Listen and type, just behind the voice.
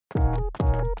Ooh,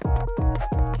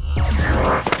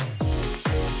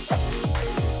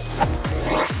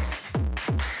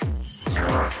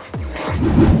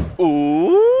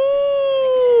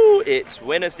 it's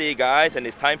Wednesday, guys, and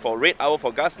it's time for Red Hour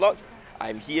for Guzzlord.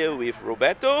 I'm here with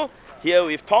Roberto, here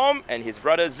with Tom and his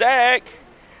brother Zach,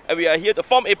 and we are here to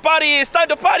form a party. It's time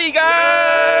to party,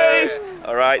 guys!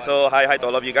 Alright, so hi to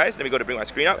all of you guys. Let me go to bring my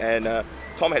screen up, and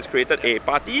Tom has created a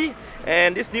party,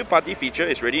 and this new party feature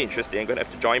is really interesting. I'm gonna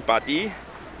have to join party.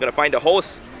 I'm gonna find the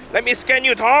host. Let me scan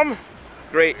you, Tom.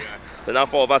 Great. So now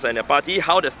 4 of us are in a party.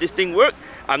 How does this thing work?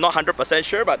 I'm not 100%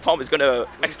 sure, but Tom is going to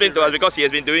explain to us because he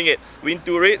has been doing it. Win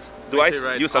 2 raids.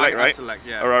 You select, right? I select,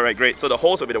 yeah. Alright, great. So the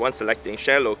host will be the one selecting.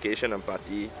 Share location and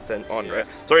party. Turn on, right?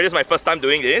 Sorry, this is my first time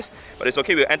doing this, but it's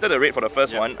okay. We'll enter the raid for the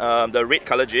first one. The red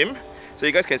color gym. So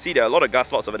you guys can see there are a lot of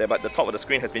Guzzlords over there, but the top of the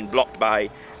screen has been blocked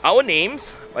by our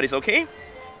names, but it's okay.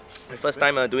 My first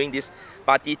time doing this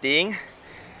party thing.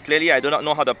 Clearly, I do not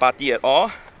know how to party at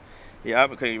all. Yeah,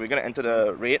 okay, we're gonna enter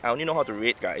the raid. I only know how to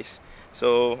raid, guys.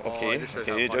 So, okay,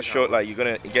 it just showed like you're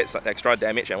gonna get some extra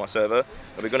damage and whatsoever.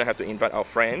 But we're gonna have to invite our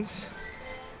friends.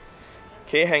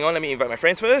 Okay, hang on, let me invite my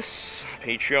friends first.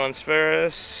 Patreons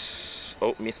first.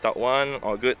 Oh, missed out one.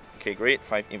 All good. Okay, great.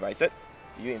 5 invited.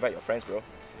 You invite your friends, bro.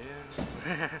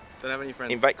 Yeah. Don't have any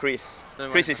friends. Invite Chris.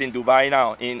 Chris is in Dubai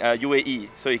now, in UAE,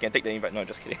 so you can take the invite. No,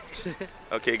 just kidding.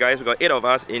 Okay, guys, we got 8 of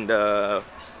us in the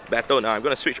battle now. I'm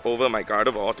going to switch over my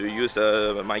Gardevoir to use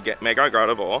my Mega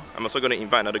Gardevoir. I'm also going to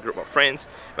invite another group of friends.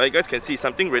 But you guys can see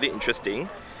something really interesting.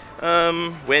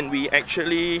 When we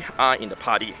actually are in the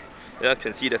party, you guys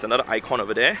can see there's another icon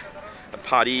over there. A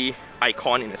party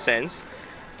icon in a sense.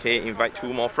 Okay, invite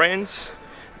 2 more friends.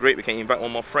 Great, we can invite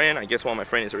 1 more friend. I guess one of my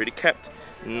friends is already kept.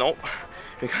 Nope,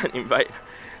 we can't invite.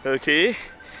 Okay,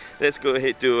 let's go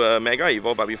ahead to Mega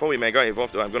Evolve. But before we Mega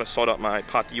Evolve, though, I'm going to sort out my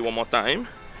party one more time.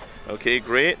 Okay,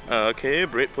 great. Okay,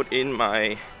 Brit put in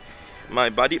my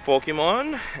buddy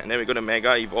Pokemon, and then we're going to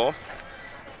Mega Evolve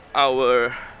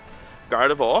our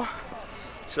Gardevoir.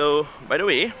 So, by the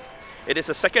way, it is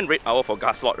the second Red Hour for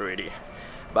Guzzlord already.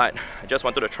 But I just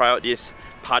wanted to try out this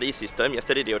party system.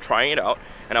 Yesterday they were trying it out,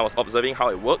 and I was observing how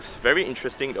it works. Very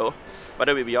interesting though. By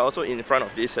the way, we are also in front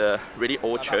of this really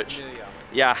old church.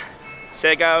 Yeah.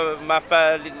 Sega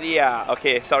Mafalia.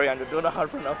 Okay, sorry, I don't know how to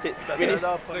pronounce it.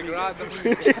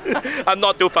 I'm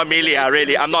not too familiar,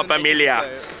 really. I'm not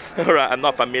familiar. Alright, I'm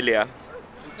not familiar.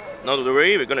 Not to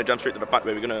worry, we're going to jump straight to the part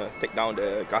where we're going to take down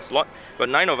the Guzzlord. Got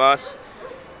 9 of us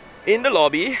in the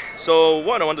lobby. So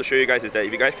what I want to show you guys is that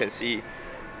if you guys can see,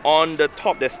 on the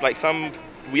top there's like some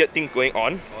weird thing going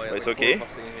on. Oh, yeah, but it's like okay.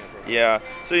 Yeah,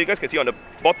 so you guys can see on the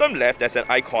bottom left there's an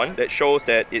icon that shows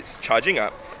that it's charging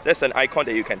up. There's an icon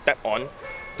that you can tap on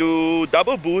to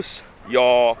double boost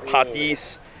your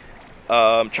party's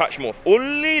charge move.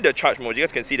 Only the charge move. You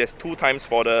guys can see there's 2 times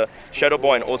for the Shadow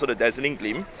Ball and also the Dazzling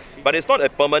Gleam. But it's not a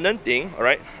permanent thing,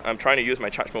 alright? I'm trying to use my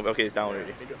charge move. Okay, it's down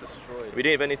already. We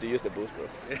didn't even need to use the boost, bro.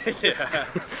 Yeah.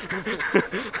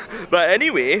 But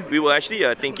anyway, we were actually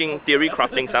theory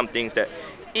crafting some things that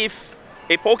if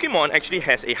a Pokemon actually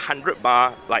has a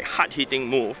 100-bar like hard-hitting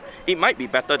move, it might be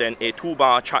better than a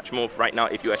 2-bar charge move right now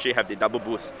if you actually have the double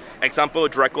boost. Example,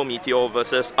 Draco Meteor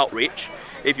versus Outrage.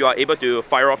 If you are able to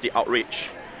fire off the Outrage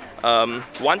 1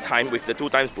 time with the 2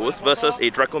 times boost versus a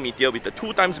Draco Meteor with the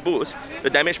 2 times boost, the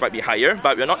damage might be higher,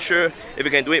 but we're not sure if we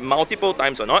can do it multiple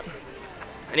times or not.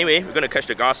 Anyway, we're going to catch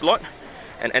the Guzzlord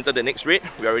and enter the next raid.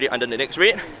 We're already under the next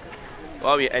raid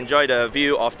while we enjoy the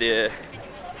view of the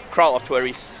crowd of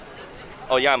tourists.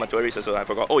 Oh yeah, I'm a tourist as well, I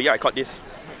forgot. Oh yeah, I caught this.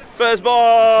 First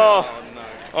ball! Oh, no.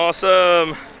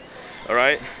 Awesome!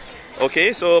 Alright.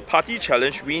 Okay, so party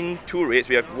challenge, win 2 raids.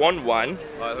 We have won 1.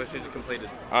 Oh, those things are completed.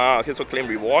 Ah, okay, so claim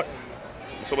reward.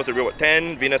 So what's the reward?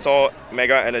 10 Venusaur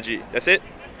Mega Energy. That's it?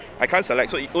 I can't select,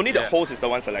 so only the host is the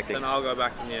one selecting. So I'll go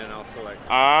back in here and I'll select.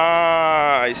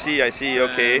 Ah, I see, okay,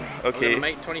 okay. We're gonna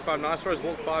make 25 nice throws,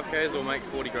 walk 5Ks, or make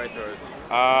 40 great throws.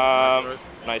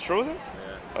 Nice throws?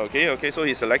 Okay, so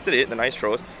he selected it, the nice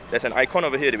throws. There's an icon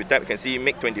over here that we tap, you can see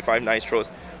make 25 nice throws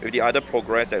with the other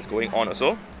progress that's going on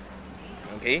also.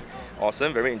 Okay,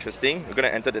 awesome, very interesting. We're going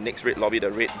to enter the next raid lobby, the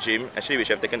red gym. Actually, we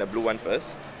should have taken the blue one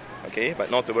first. Okay, but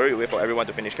not to worry, we'll wait for everyone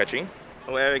to finish catching.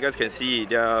 Well, you guys can see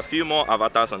there are a few more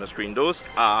avatars on the screen. Those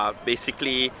are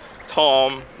basically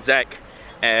Tom, Zach,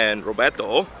 and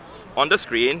Roberto on the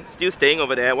screen, still staying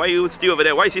over there. Why are you still over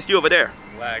there? Why is he still over there?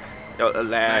 Lag. A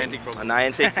lag. A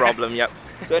Niantic problem, yep.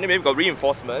 So anyway, we've got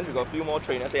reinforcements, we've got a few more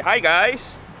trainers. Say hi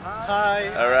guys! Hi!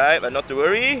 Alright, but not to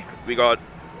worry, we got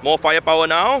more firepower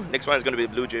now. Next one is going to be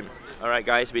Blue Gym. Alright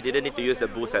guys, we didn't need to use the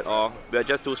boost at all. We are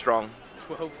just too strong.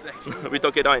 12 seconds. We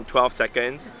took it down in 12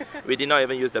 seconds. We did not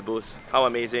even use the boost. How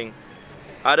amazing.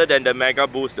 Other than the mega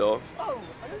boost though.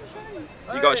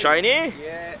 You got shiny?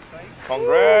 Yeah.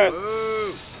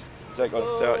 Congrats! Zach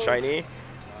got shiny.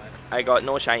 I got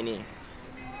no shiny.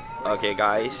 Okay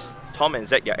guys, Tom and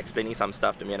Zach are explaining some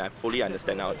stuff to me and I fully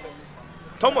understand now.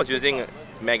 Tom was using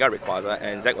Mega Rayquaza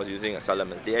and Zach was using a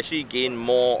Salamence. They actually gain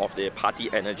more of the party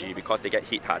energy because they get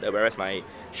hit harder, whereas my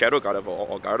Shadow Gardevoir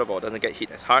or Gardevoir doesn't get hit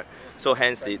as hard, so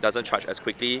hence it doesn't charge as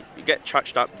quickly. You get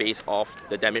charged up based off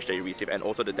the damage that you receive and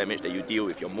also the damage that you deal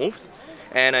with your moves.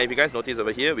 And if you guys notice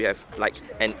over here, we have like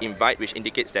an invite which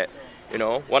indicates that, you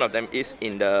know, one of them is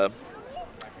in the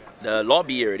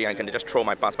lobby already. I can just throw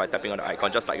my pass by tapping on the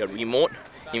icon, just like a remote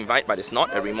invite, but it's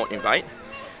not a remote invite.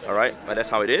 Alright, but that's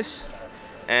how it is.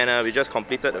 And we just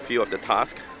completed a few of the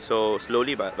tasks, so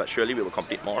slowly but surely we will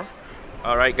complete more.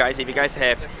 Alright guys, if you guys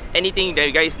have anything that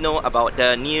you guys know about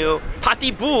the new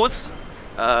party boosts,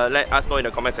 let us know in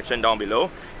the comment section down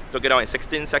below. Took it out in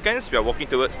 16 seconds. We are walking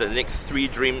towards the next 3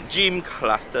 dream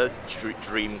cluster.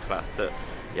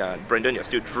 Yeah, Brendan, you're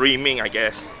still dreaming, I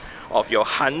guess, of your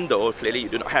hundo. Clearly you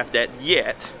do not have that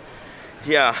yet.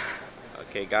 Yeah.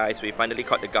 Okay guys, we finally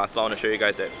caught the Guzzlord. I want to show you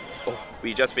guys that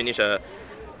we just finished a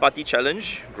party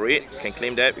challenge. Great, can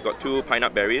claim that. We got 2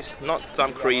 pineapple berries. Not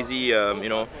some crazy you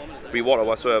know, reward or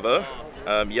whatsoever.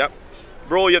 Yep.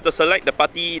 Bro, you have to select the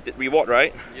party reward,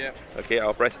 right? Yep. Okay,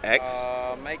 I'll press X.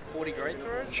 Make 40 great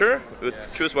throws? Sure, we'll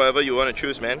choose whatever you want to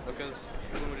choose, man. Because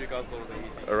we'll do Guzzlord a little bit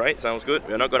easy. Alright, sounds good.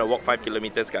 We're not going to walk 5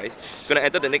 kilometers, guys. Gonna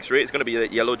enter the next raid. It's going to be the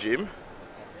yellow gym.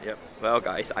 Yep. Well,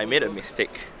 guys, I made a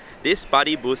mistake. This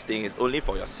party boost thing is only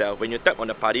for yourself. When you tap on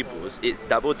the party boost, it's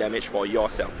double damage for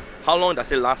yourself. How long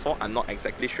does it last for? I'm not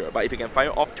exactly sure. But if you can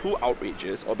fire off 2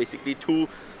 outrages, or basically 2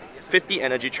 50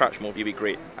 energy charge move, it'll be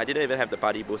great. I didn't even have the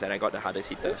party boost and I got the hardest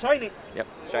hitter. Shiny! Yep,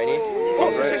 shiny.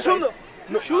 Oh, SHUNDO!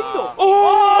 No. SHUNDO! Oh!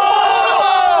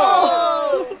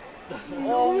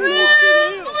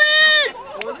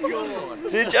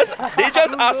 They just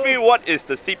asked me what is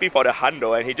the CP for the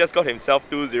hundo and he just got himself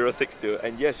 2062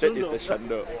 and yes, that is the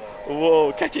shundo.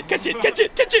 Whoa, catch it, catch it, catch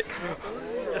it, catch it!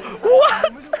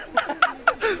 What?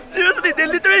 Seriously, they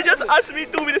literally just asked me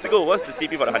 2 minutes ago what's the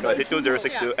CP for the hundo. I said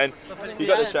 2062 and he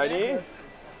got the shiny.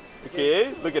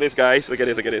 Okay, look at this guys, look at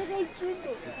this, look at this.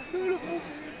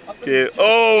 Okay,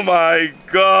 oh my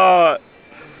god!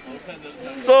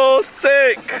 So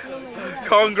sick!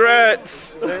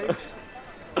 Congrats!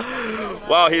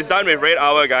 Wow, he's done with Raid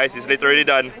Hour, guys. He's literally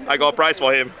done. I got a prize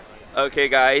for him. Okay,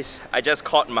 guys, I just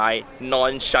caught my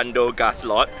non-Shundo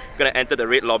Guzzlord. Gonna enter the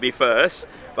raid lobby first.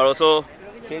 But also,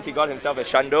 since he got himself a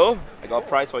Shundo, I got a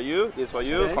prize for you. This is for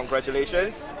you.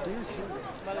 Congratulations.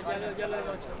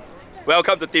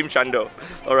 Welcome to Team Shundo.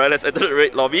 Alright, let's enter the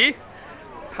raid lobby.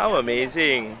 How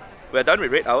amazing. We're done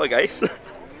with Raid Hour, guys.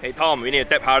 Hey Tom, we need to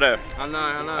tap harder. I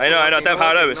know, tap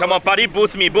harder. Come on, buddy,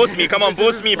 boost me, come on,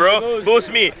 boost me, bro.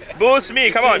 Boost me,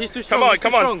 come on,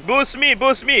 come on, boost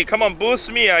me, come on,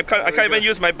 boost me. I can't even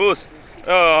use my boost.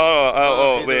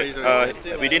 Wait,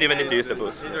 we didn't even need to use the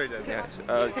boost. He's already dead.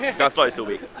 Yeah, Guzzlord is too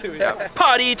weak. Yeah.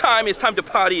 Party time, it's time to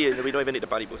party. We don't even need the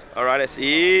party boost. Alright, let's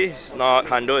see. It's not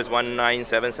Hundo, it's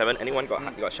 1977. Anyone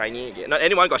got shiny again? No,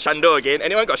 anyone got Shundo again?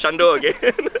 Anyone got Shundo again?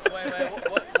 Wait,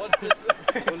 what's this?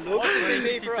 What's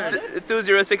this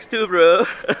 2062, bro.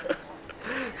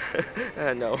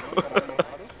 No.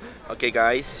 Okay,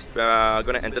 guys, we're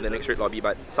gonna enter the next raid lobby,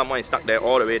 but someone is stuck there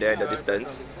all the way there in the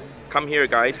distance. Come here,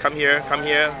 guys. Come here. Come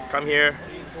here. Come here.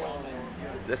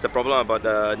 That's the problem about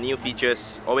the new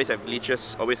features. Always have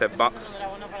glitches. Always have bugs.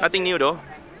 Nothing new though.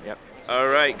 Yep. All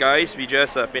right, guys. We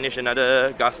just finished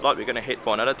another Guzzlord. We're gonna head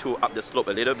for another 2 up the slope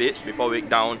a little bit before we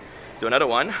down to another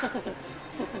one.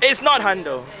 It's not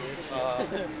Hundo.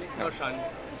 Not shiny.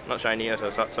 Not shiny.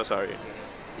 So sorry.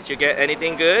 Did you get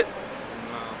anything good?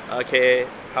 No. Okay.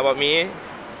 How about me?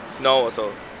 No.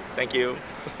 Also. Thank you.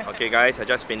 Okay guys, I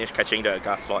just finished catching the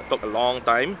Guzzlord. Took a long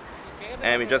time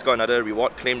and we just got another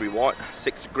reward, claim reward,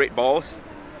 6 great balls.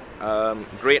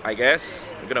 Great, I guess.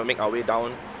 We're gonna make our way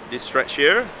down this stretch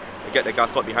here. We get the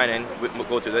Guzzlord behind and we'll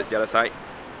go towards the other side.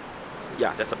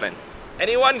 Yeah, that's the plan.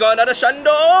 Anyone got another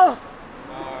Shundo?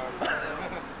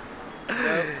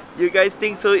 You guys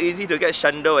think so easy to get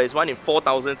Shundo? It's 1 in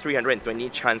 4,320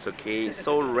 chance, okay? It's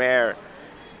so rare.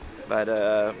 But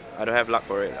I don't have luck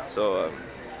for it. So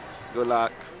good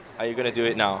luck. Are you gonna do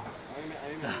it now?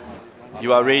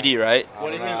 You are ready, right?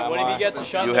 What if he gets a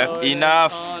Shundo? You have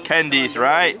enough candies,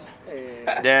 right?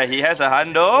 There, he has a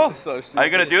Hundo. Are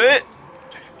you gonna do it?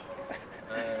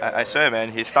 I swear,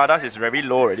 man, his Stardust is very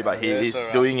low already, but he's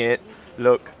doing it.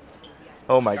 Look.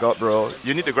 Oh my god, bro.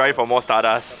 You need to grind for more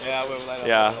Stardust. Yeah, I will later.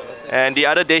 Yeah. And the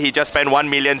other day, he just spent 1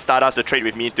 million Stardust to trade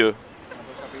with me too.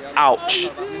 Ouch.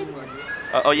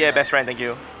 Oh yeah, best friend, thank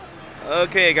you.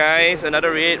 Okay guys,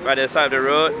 another raid by the side of the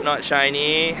road, not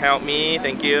shiny, help me,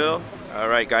 thank you.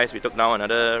 Alright guys, we took down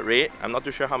another raid. I'm not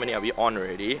too sure how many are we on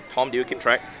already. Tom, do you keep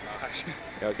track?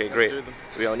 Okay, great.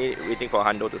 We're only waiting for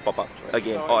Hundo to pop up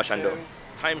again, or Shundo.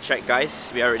 Time check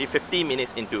guys, we are already 50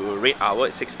 minutes into raid hour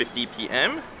at 6:50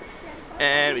 PM.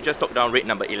 And we just took down raid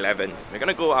number 11. We're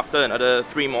gonna go after another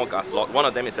 3 more Guzzlord. One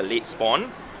of them is a late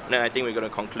spawn. And then I think we're gonna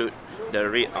conclude the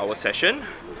raid hour session.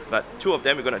 But 2 of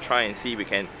them we're gonna try and see if we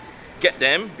can get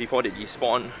them before they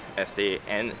despawn as they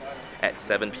end at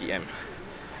 7 PM.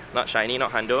 Not shiny,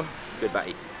 not Hundo.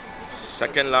 Goodbye.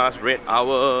 Second last raid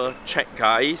hour check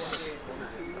guys.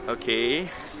 Okay.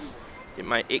 Did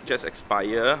my egg just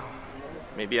expire?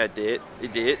 Maybe I did.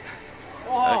 It did.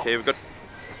 Okay, we got.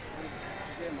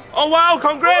 Oh wow,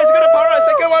 congrats! He's gonna power up a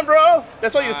second one, bro!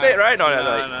 That's what you said, right?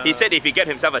 No. He said if he get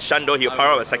himself a Shundo, he'll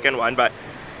power up a second one, but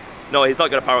no, he's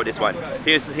not gonna power up this one.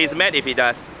 He's mad if he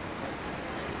does.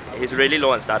 He's really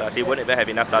low on Stardust. He wouldn't even have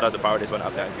enough Stardust to power this one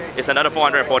up there. It's another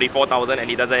 444,000 and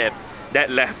he doesn't have that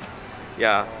left.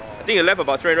 Yeah. I think he left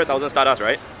about 300,000 Stardust,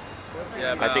 right?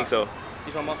 Yeah, I think so.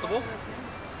 He's on Master Ball?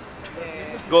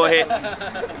 Go ahead.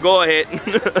 Go ahead.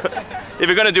 If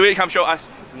you're gonna do it, come show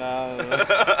us. No.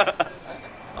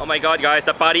 Oh my god guys,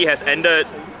 the party has ended.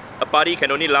 A party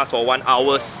can only last for 1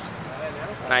 hour.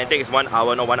 I think it's 1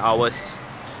 hour, not 1 hour.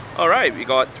 Alright, we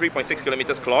got 3.6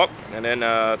 kilometers clock and then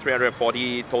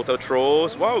 340 total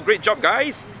throws. Wow, great job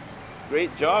guys.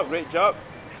 Great job, great job.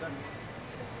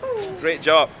 Great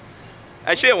job.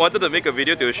 Actually I wanted to make a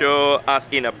video to show us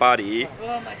in a party.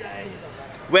 Oh my days.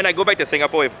 When I go back to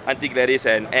Singapore with Auntie Gladys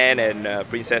and Anne and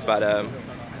Princess, but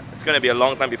it's gonna be a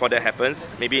long time before that happens.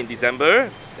 Maybe in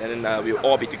December, and then we'll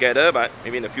all be together, but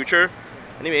maybe in the future.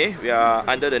 Anyway, we are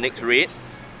under the next raid,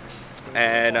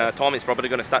 and Tom is probably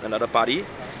gonna start another party.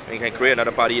 We can create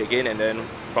another party again, and then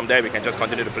from there we can just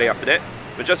continue to play after that.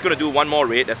 We're just gonna do one more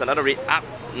raid. There's another raid up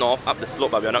north, up the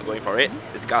slope, but we're not going for it.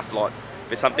 It's Guzzlord.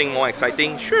 If it's something more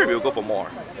exciting, sure, we'll go for more.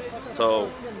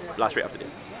 So, last raid after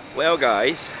this. Well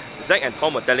guys, Zach and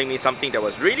Tom were telling me something that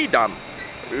was really dumb.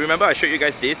 Remember I showed you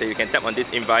guys this, that you can tap on this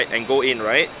invite and go in,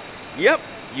 right? Yep,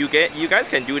 you guys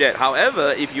can do that.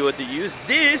 However, if you were to use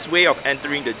this way of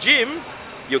entering the gym,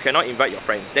 you cannot invite your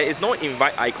friends. There is no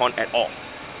invite icon at all.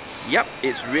 Yep,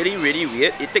 it's really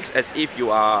weird. It takes as if you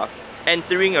are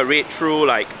entering a raid through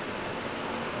like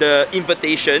the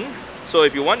invitation. So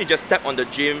if you want, you just tap on the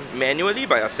gym manually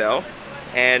by yourself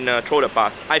and throw the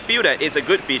pass. I feel that it's a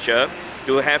good feature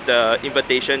to have the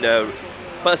invitation, the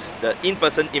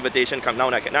in-person invitation come now.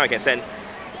 Now I can send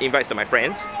invites to my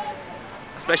friends,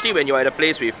 especially when you're at a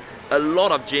place with a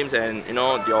lot of gyms and you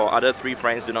know your other 3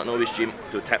 friends do not know which gym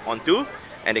to tap onto,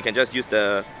 and they can just use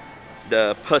the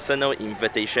personal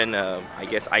invitation I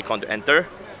guess icon to enter.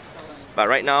 But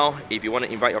right now, if you want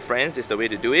to invite your friends, it's the way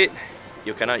to do it.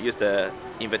 You cannot use the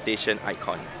invitation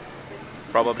icon.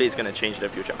 Probably it's gonna change in the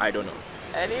future, I don't know.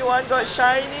 Anyone got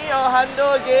shiny or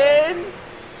Hundo again?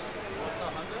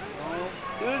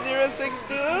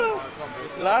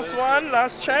 2062? Last one,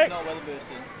 last check?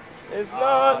 It's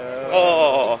not.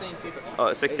 Oh,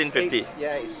 1650.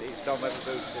 Yeah, it's not weather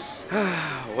boosted.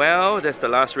 Well, that's the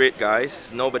last raid, guys.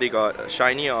 Nobody got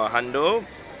shiny or Hundo.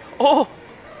 Oh,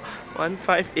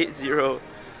 1580.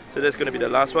 So that's gonna be the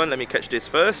last one. Let me catch this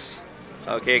first.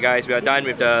 Okay, guys, we are done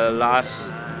with the last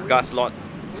Guzzlord,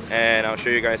 and I'll show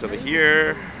you guys over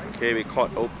here. Okay, we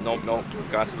caught. Oh, nope.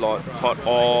 Guzzlord caught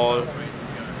all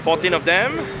 14 of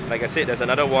them. Like I said, there's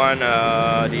another one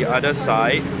the other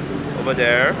side over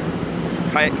there.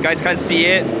 You guys can't see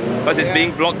it because it's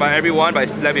being blocked by everyone, but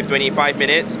it's left with 25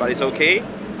 minutes, but it's okay.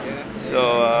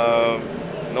 So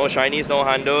no shinies, no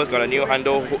Hundos. Got a new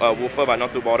Hundo woofer, but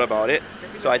not too bothered about it.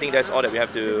 So I think that's all that we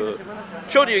have to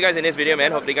show to you guys in this video,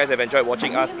 man. Hopefully you guys have enjoyed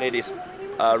watching us play this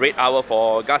raid hour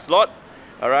for Guzzlord.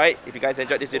 Alright, if you guys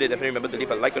enjoyed this video, definitely remember to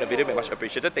leave a like on the video, much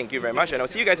appreciated. Thank you very much, and I'll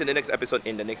see you guys in the next episode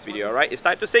in the next video. Alright, it's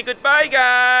time to say goodbye,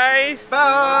 guys.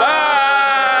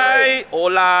 Bye.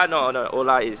 Hola, no,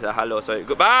 hola is hello. Sorry,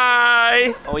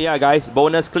 goodbye. Oh yeah, guys,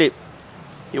 bonus clip.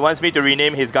 He wants me to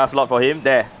rename his Guzzlord for him.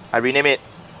 There, I rename it.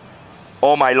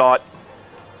 Oh my lord.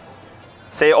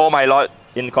 Say oh my lord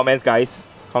in comments, guys.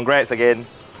 Congrats again.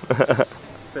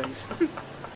 Thanks.